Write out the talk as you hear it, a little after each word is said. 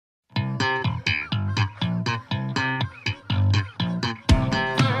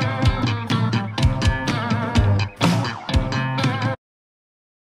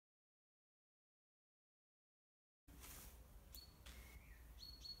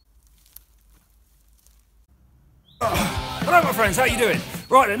Hello my friends, how you doing?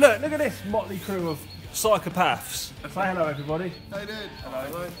 Right then, look at this motley crew of psychopaths. Say hello everybody. Hey dude.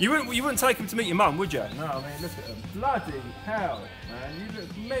 Hello. You wouldn't take them to meet your mum, would you? No, I mean look at them. Bloody hell, man, you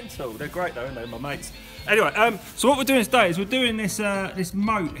look mental. They're great though, aren't they, my mates? Anyway, so what we're doing today is we're doing this this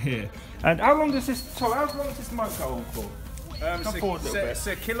moat here. And how long does this moat go on for? It's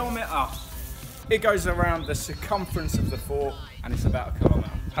a kilometre. It goes around the circumference of the fort and it's about a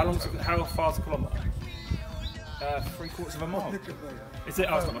kilometre. How far's a kilometre? 3/4 of a mile. Is it?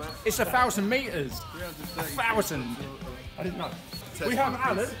 Oh, It's 1,000 metres. 1,000. I didn't know. We have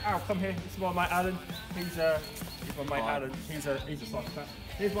Alan. Al, come here. This is my mate Alan. He's my mate Alan. He's a psychopath.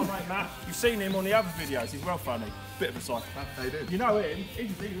 Here's my mate Matt. You've seen him on the other videos. He's well funny. Bit of a psychopath. How you doing? You know him. He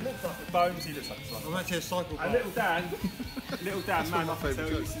looks like a Bones. He looks like a psychopath. I'm actually a psychopath. And little Dan, man, I can tell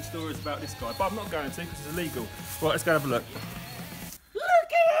you some stories about this guy, but I'm not going to because it's illegal. Right, let's go have a look. Look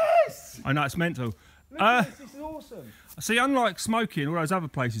at this! I know, it's mental. Look at this is awesome. See, unlike smoking, all those other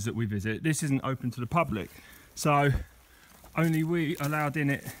places that we visit, this isn't open to the public. So, only we allowed in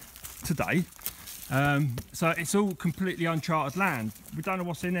it today. So it's all completely uncharted land. We don't know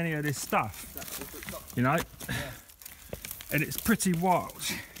what's in any of this stuff, you know? Yeah. And it's pretty wild,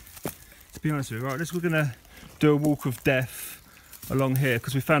 to be honest with you. Right, we're gonna do a walk of death along here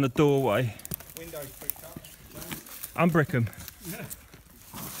because we found a doorway. Windows bricked up. Unbrick them. Yeah.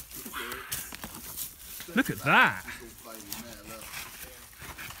 Look at that.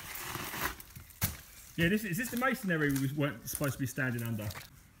 Yeah, is this the masonry we weren't supposed to be standing under?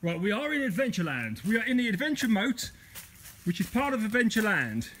 Right, we are in Adventureland. We are in the Adventure Moat, which is part of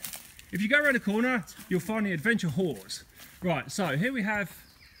Adventureland. If you go around the corner, you'll find the Adventure Halls. Right, so here we have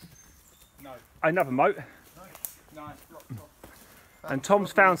another moat. No. And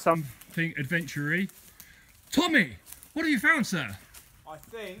Tom's found something adventure-y. Tommy, what have you found, sir? I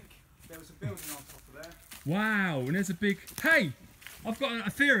think there was a building on top of there. Wow, and there's a big... Hey, I've got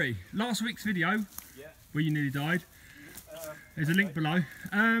a theory. Last week's video, where you nearly died, there's a link below.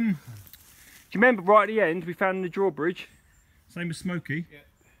 Do you remember right at the end, we found the drawbridge? Same as Smokey. Yeah.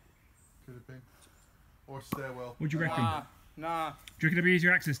 Could have been. Or a stairwell. What do you reckon? Nah. Do you reckon there'd be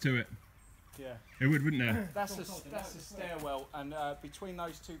easier access to it? Yeah. It would, wouldn't there? That's a stairwell, and between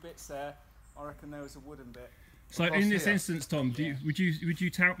those two bits there, I reckon there was a wooden bit. So in this instance, Tom, would you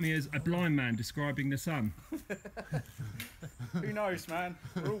tout me as a blind man describing the sun? Who knows, man?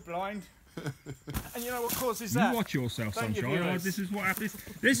 We're all blind. And you know what causes that? You watch yourself, Sunshine. This is what happens.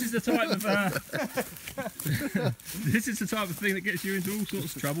 This is the type of this is the type of thing that gets you into all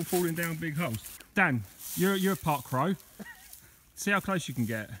sorts of trouble, falling down big holes. Dan, you're a park crow. See how close you can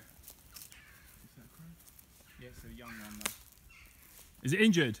get. Yeah, it's a young one though. Is it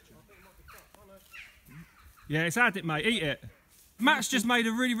injured? Yeah, it's had it, mate. Eat it. Matt's just made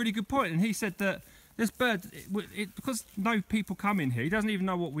a really good point, and he said that this bird, because no people come in here, he doesn't even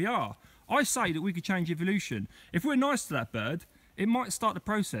know what we are. I say that we could change evolution. If we're nice to that bird, it might start the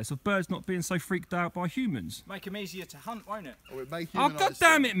process of birds not being so freaked out by humans. Make them easier to hunt, won't it? Or it may oh, God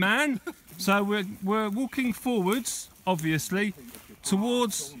damn it, man. So we're walking forwards, obviously,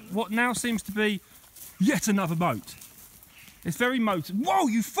 towards what now seems to be yet another moat. It's very moat. Whoa,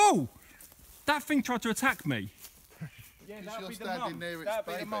 you fool! That thing tried to attack me. Yeah, that'd be the mum. That'd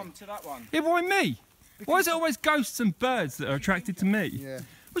be the mum to that one. Yeah, why me? Why is it always ghosts and birds that are attracted to me? Yeah.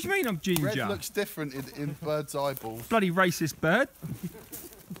 What do you mean I'm ginger? Red looks different in birds' eyeballs. Bloody racist bird.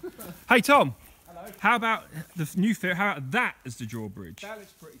 Hey Tom. Hello. How about the new fair? How about that as the drawbridge? That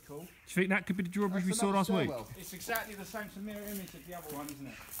looks pretty cool. Do you think that could be the drawbridge we saw last week? It's exactly the same, it's a mirror image of the other one, isn't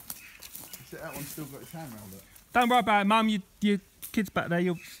it? That one's still got its hand around it. Don't worry about it, Mum. Your kid's back there.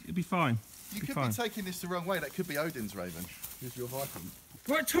 You'll be fine. You could be taking this the wrong way. That could be Odin's raven. Here's your Viking.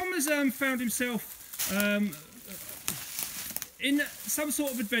 Right, Tom has found himself in some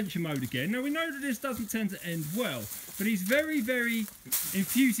sort of adventure mode again. Now we know that this doesn't tend to end well, but he's very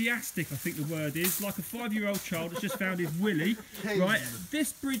enthusiastic, I think the word is, like a 5-year-old child that's just found his willy. Right,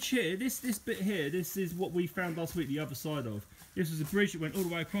 this bridge here, this bit here, this is what we found last week, the other side of. This was a bridge that went all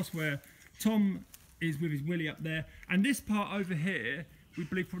the way across where Tom is with his willy up there, and this part over here we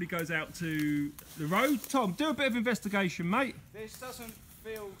believe probably goes out to the road. Tom, do a bit of investigation, mate. This doesn't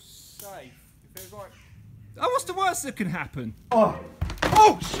feel safe. It feels like... Oh, what's the worst that can happen? Oh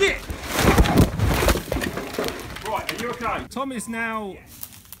shit! Right, are you okay? Tom is now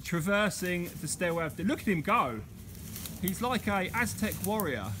traversing the stairway of... Look at him go. He's like a Aztec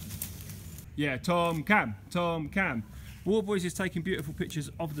warrior. Yeah, Tom Cam. Warboys is taking beautiful pictures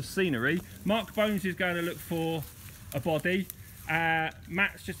of the scenery. Mark Bones is going to look for a body.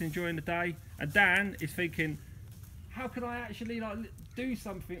 Matt's just enjoying the day. And Dan is thinking, how can I actually do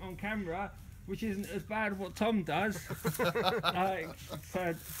something on camera which isn't as bad as what Tom does.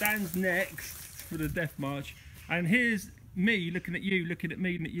 So Dan's next for the death march, and here's me looking at you, looking at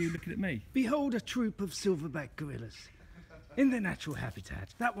me, and you looking at me. Behold a troop of silverback gorillas in their natural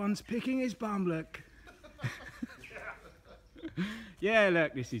habitat. That one's picking his bum, look. Yeah,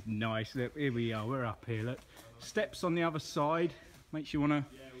 look, this is nice. Look, here we are, we're up here, look. Steps on the other side. Makes you want to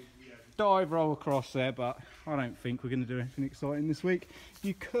dive roll across there, but I don't think we're going to do anything exciting this week.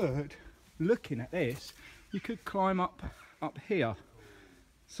 You could, looking at this, you could climb up here.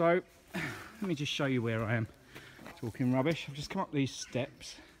 So, let me just show you where I am. Talking rubbish. I've just come up these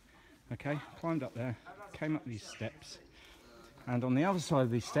steps, okay, climbed up there, came up these steps, and on the other side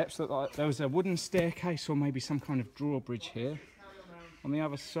of these steps looked like there was a wooden staircase or maybe some kind of drawbridge here. On the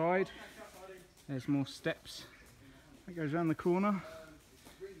other side there's more steps. That goes around the corner.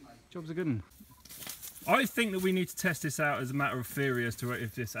 Job's a good one. I think that we need to test this out as a matter of theory as to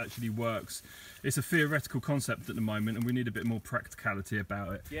if this actually works. It's a theoretical concept at the moment and we need a bit more practicality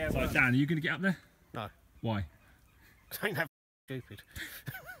about it. Yeah, so, Dan, are you going to get up there? No. Why? Ain't that stupid.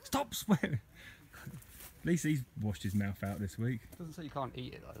 Stop swearing. At least he's washed his mouth out this week. Doesn't say you can't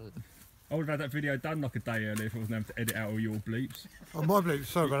eat it though, does it? I would have had that video done like a day earlier if I wasn't able to edit out all your bleeps. Oh, my bleep,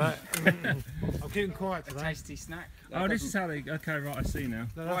 sorry about that. I'm keeping quiet A today. tasty snack. Oh, this is how they... Okay, right, I see now.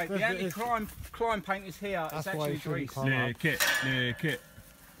 No, Right, the only climb paint is here. It's That's why actually you shouldn't grease. climb up. Nick it, Nick it.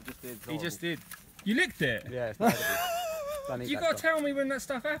 He just did. You licked it? Yeah, it's not don't eat You that got to stuff. tell me when that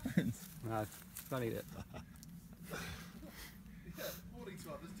stuff happens. No, don't eat it.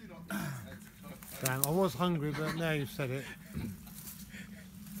 Damn, I was hungry, but now you've said it.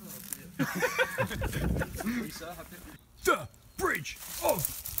 The Bridge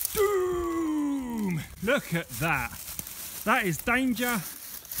of Doom! Look at that. That is danger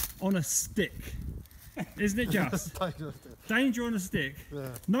on a stick. Isn't it just? Danger on a stick. Yeah.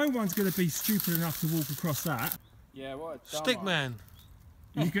 No one's going to be stupid enough to walk across that. Yeah, what? Stick man.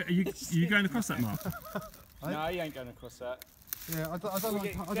 Are you going across that, Mark? No, he ain't going across that. Yeah, I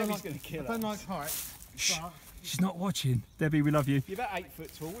don't like heights. But She's not watching. Debbie, we love you. You're about 8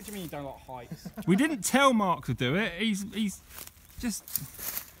 foot tall. What do you mean you don't like heights? We didn't tell Mark to do it. He's just...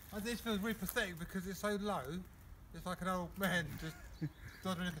 this feels really pathetic because it's so low. It's like an old man just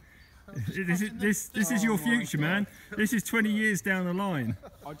doddering. This is your future, man. This is 20 years down the line.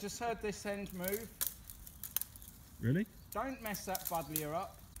 I just heard this end move. Really? Don't mess that buddlier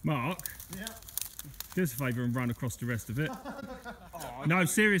up. Mark? Yeah. Do us a favour and run across the rest of it. No,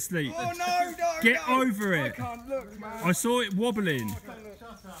 seriously. Oh no! Get over I it. can't look, man. I saw it wobbling.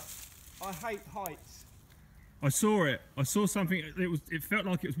 Shut up. I hate heights. I saw it. I saw something. It felt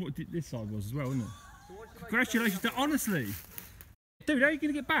like it was what this side was as well, wasn't it? Congratulations. Honestly. Dude, how are you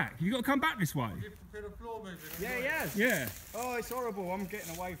going to get back? You've got to come back this way. Feel the floor moving. Yeah, yes. Yeah. Oh, it's horrible. I'm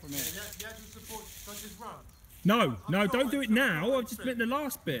getting away from it. You have to support. So just run. No, don't do it now. I've just meant the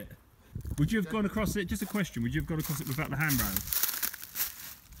last bit. Would you have gone across it? Just a question. Would you have gone across it without the handrail?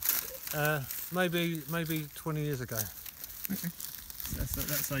 Maybe 20 years ago. Okay.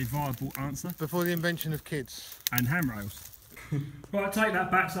 That's a viable answer. Before the invention of kids. And handrails. Right, I take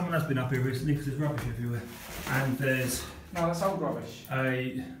that back. Someone has been up here recently because there's rubbish everywhere. And there's No, that's old rubbish.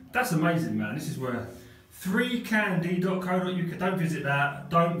 that's amazing, man. This is where 3candy.co.uk. Don't visit that.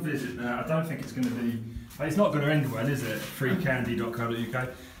 Don't visit that. I don't think it's going to be. It's not going to end well, is it? 3candy.co.uk.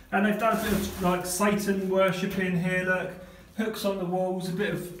 And they've done a bit of like Satan worshipping here. Look, hooks on the walls. A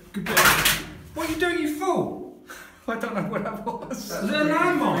bit of. What are you doing, you fool? I don't know what that was. Is it a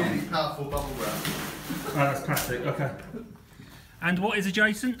landmine? Really powerful bubble wrap. Oh, that's plastic. Okay. And what is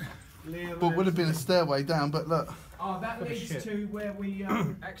adjacent? But would have been a stairway down, but look. Oh, that leads to where we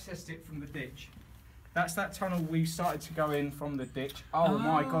accessed it from the ditch. That's that tunnel we started to go in from the ditch. Oh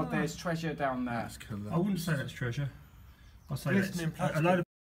my God, there's treasure down there. I wouldn't say that's treasure. I'll say that's Glistening a plastic. load of.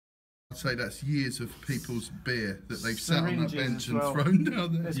 I'd say that's years of people's beer that they've sat on that Syringes bench as and well. thrown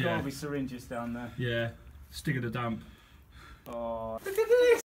down there. There's Yeah. got to be syringes down there. Yeah. Stick of the dump. Oh, look at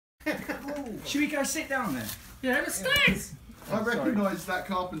this! Should we go sit down there? Yeah, the stairs. I recognise that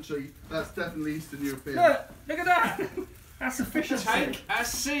carpentry. That's definitely Eastern European. Look at that. That's efficiency. Take a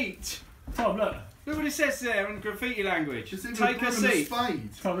seat. Tom, look. Look what it says there in graffiti language. It's in Take the a broom and seat. spade.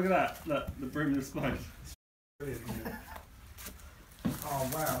 Tom, look at that. Look, the broom and the spade. Oh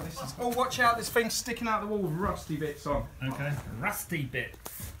wow, this is. Oh, watch out! This thing's sticking out the wall with rusty bits on. Okay. Rusty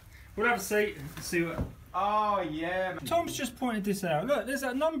bits. We'll have a seat and see what. Oh yeah. Man. Tom's just pointed this out. Look, there's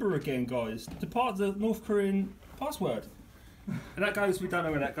that number again, guys. Depart the North Korean password. And that goes. We don't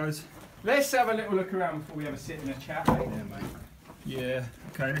know where that goes. Let's have a little look around before we have a sit and a chat. Eh? Yeah, mate. Yeah.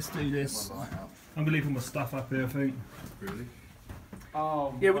 Okay, let's do this. My light out. I'm gonna leave all my stuff up here, I think. Really?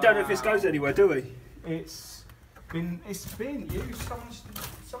 Oh, Yeah, we don't know if this goes anywhere, do we? It's been used.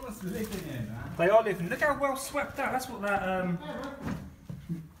 Someone's living in there. They are living. Look how well swept out. That's what that.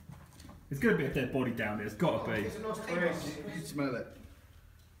 There's going to be a dead body down there. It's got to be. You can smell it.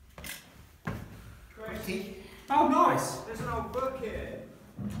 Oh, nice. There's an old book here.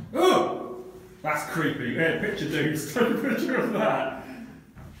 Oh, that's creepy. Yeah, picture, dude. Take a picture of that.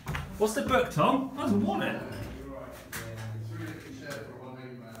 What's the book, Tom? That's a wallet.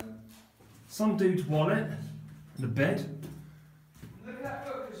 Some dude's wallet. The bed. Look at that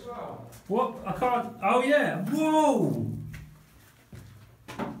book as well. What? I can't. Oh yeah. Whoa.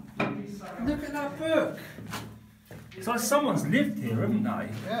 Look at that book. It's like someone's lived here, haven't they?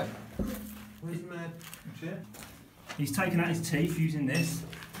 Yeah. Where's the man? He's taken out his teeth using this.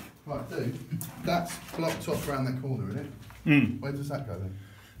 Right, dude. That's blocked off around that corner, isn't it? Where does that go then?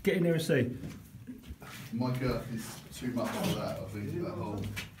 Get in there and see. My girth is too much for that, I think, that whole...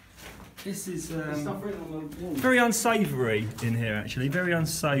 This is very unsavoury in here, actually. Very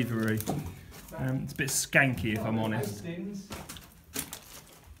unsavoury. It's a bit skanky, if I'm honest.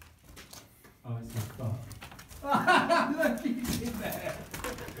 Oh, it's my car. Look, he's in there.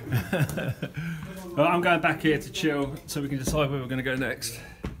 Well, I'm going back here to chill, so we can decide where we're going to go next.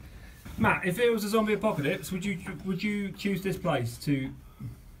 Matt, if it was a zombie apocalypse, would you choose this place to,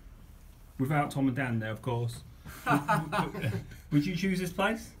 without Tom and Dan there, of course? Would you choose this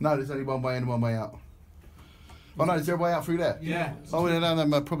place? No, there's only one way in and one way out. Oh no, is there a way out through there? Yeah. Oh,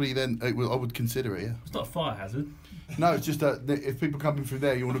 no, probably then I would consider it, yeah. It's not a fire hazard. No, it's just that if people come in through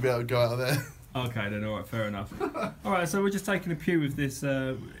there, you want to be able to go out of there. Okay then, alright, fair enough. Alright, so we're just taking a pew with this,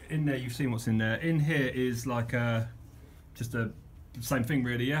 in there, you've seen what's in there. In here is like just the same thing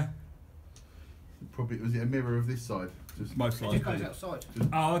really, yeah? Probably, was it a mirror of this side? Just Most It likely. just goes outside.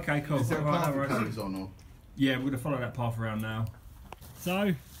 Oh, okay, cool. Is there a Right, path right, that right. goes on or? Yeah, we're going to follow that path around now.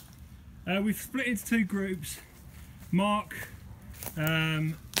 So, we've split into two groups. Mark,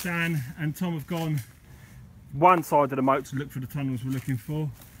 Dan and Tom have gone one side of the moat to look for the tunnels we're looking for.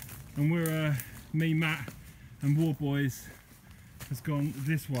 And we're, me, Matt and War Boys has gone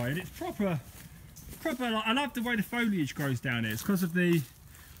this way. And it's proper, like, I love the way the foliage grows down here. It's because of the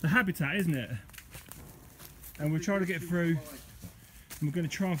habitat, isn't it? And we're trying to get through and we're going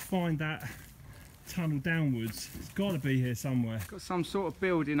to try and find that tunnel downwards. It's got to be here somewhere. Got some sort of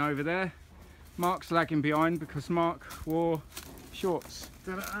building over there. Mark's lagging behind because Mark wore shorts.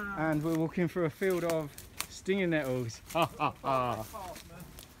 And we're walking through a field of stinging nettles. Ha ha ha.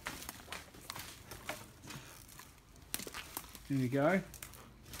 There we go.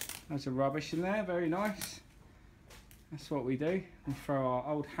 There's a rubbish in there, very nice. That's what we do. We throw our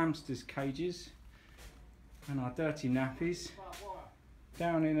old hamsters' cages and our dirty nappies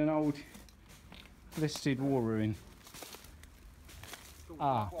down in an old listed war ruin.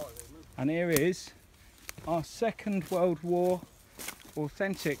 And here is our Second World War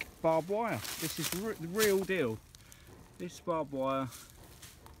authentic barbed wire. This is the real deal. This barbed wire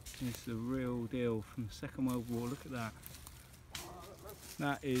is the real deal from the Second World War. Look at that.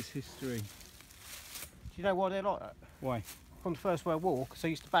 That is history. Do you know why they're like that? Why? From the First World War, because they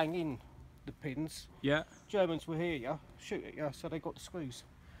used to bang in the pins. Yeah. Germans will hear you, shoot at you, so they got the screws.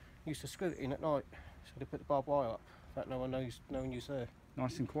 Used to screw it in at night, so they put the barbed wire up. That no one knows, no one was there.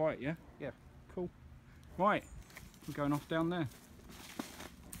 Nice and quiet, yeah? Yeah. Cool. Right, we're going off down there.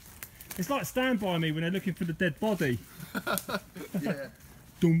 It's like Stand By Me when they're looking for the dead body. Yeah.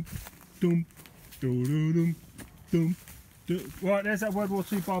 Dum, dum, dum, dum, dum, dum. Right, there's that World War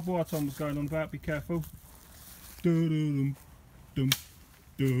II barbed wire Tom was going on about. Be careful. Dum, dum,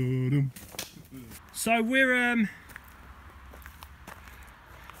 dum, dum. So we're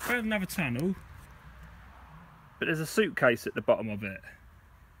found another tunnel, but there's a suitcase at the bottom of it.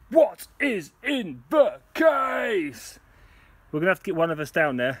 What is in the case? We're gonna have to get one of us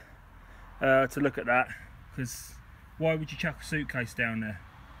down there to look at that, because why would you chuck a suitcase down there?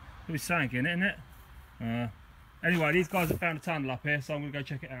 There's something in it, isn't it? Anyway, these guys have found a tunnel up here, so I'm gonna go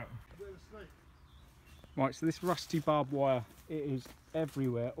check it out. Right, so this rusty barbed wire, it is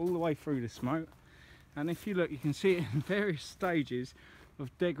everywhere, all the way through this moat. And if you look, you can see it in various stages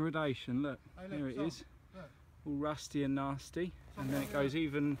of degradation. Look, Hey, look, here it Tom, is, look. all rusty and nasty. And then it goes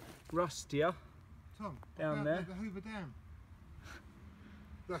even rustier Tom, down there. The Hoover Dam.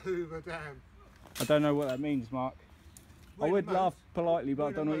 The Hoover Dam. I don't know what that means, Mark. I would laugh politely, but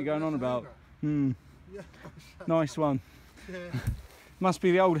I don't know what you're going on about. Hmm, Yeah. nice one. Yeah. Must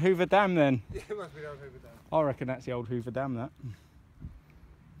be the old Hoover Dam then. Yeah, it must be the old Hoover Dam. I reckon that's the old Hoover Dam, that.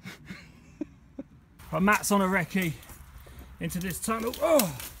 Right, Matt's on a recce into this tunnel.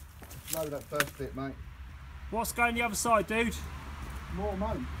 Oh, Load that first bit, mate. what's going the other side, dude? More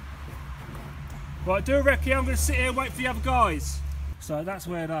moat. Right, do a recce. I'm going to sit here and wait for the other guys. So that's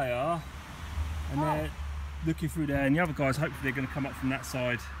where they are. And they're looking through there. And the other guys, hopefully, they're going to come up from that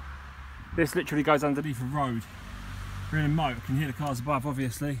side. This literally goes underneath a road. We're in a moat. I can hear the cars above,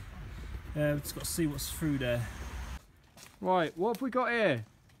 obviously. We've just got to see what's through there. Right, what have we got here?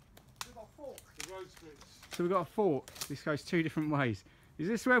 We've got a fork. The road splits. So we've got a fork. This goes 2 different ways. Is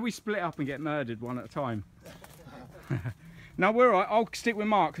this where we split up and get murdered one at a time? No, we're alright. I'll stick with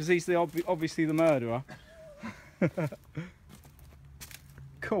Mark because he's the obviously the murderer.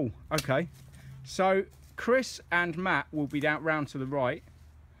 Cool. Okay. So Kris and Matt will be down round to the right,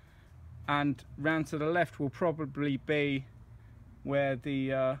 and round to the left will probably be where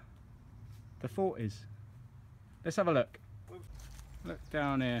the fort is. Let's have a look. Look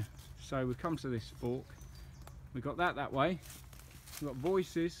down here. So we come to this fork. We've got that way. We've got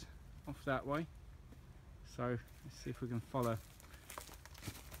voices off that way. So let's see if we can follow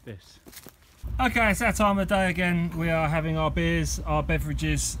this. Okay, it's that time of day again. We are having our beers, our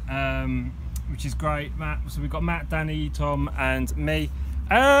beverages, which is great. So we've got Matt, Danny, Tom, and me.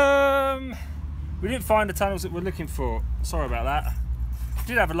 We didn't find the tunnels that we're looking for. Sorry about that. We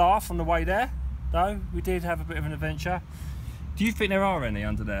did have a laugh on the way there, though. We did have a bit of an adventure. Do you think there are any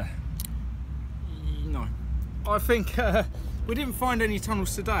under there? No. I think we didn't find any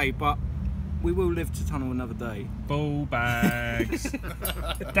tunnels today, but we will live to tunnel another day. Ball bags.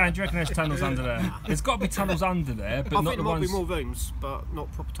 Dan, do you reckon there's tunnels under there? There's got to be tunnels under there, but I not think the there might ones. be more rooms, but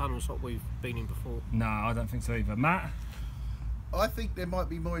not proper tunnels like we've been in before. No, I don't think so either. Matt? I think there might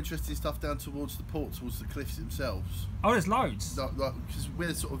be more interesting stuff down towards the port, towards the cliffs themselves. Oh, there's loads. Because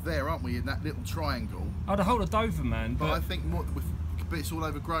we're sort of there, aren't we, in that little triangle? Oh, the whole of Dover, man. But I think more, but it's all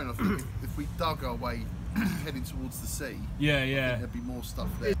overgrown. I think if we dug our way heading towards the sea, Yeah, I yeah. think there'd be more stuff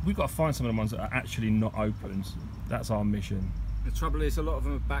there. We've got to find some of the ones that are actually not opened. That's our mission. The trouble is, a lot of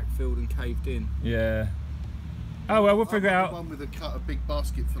them are backfilled and caved in. Yeah. Oh well, we'll figure it out. One with a big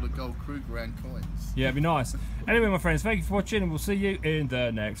basket full of gold Kruger and coins. Yeah, it'd be nice. Anyway, my friends, thank you for watching, and we'll see you in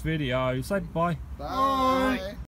the next video. Say bye. Bye.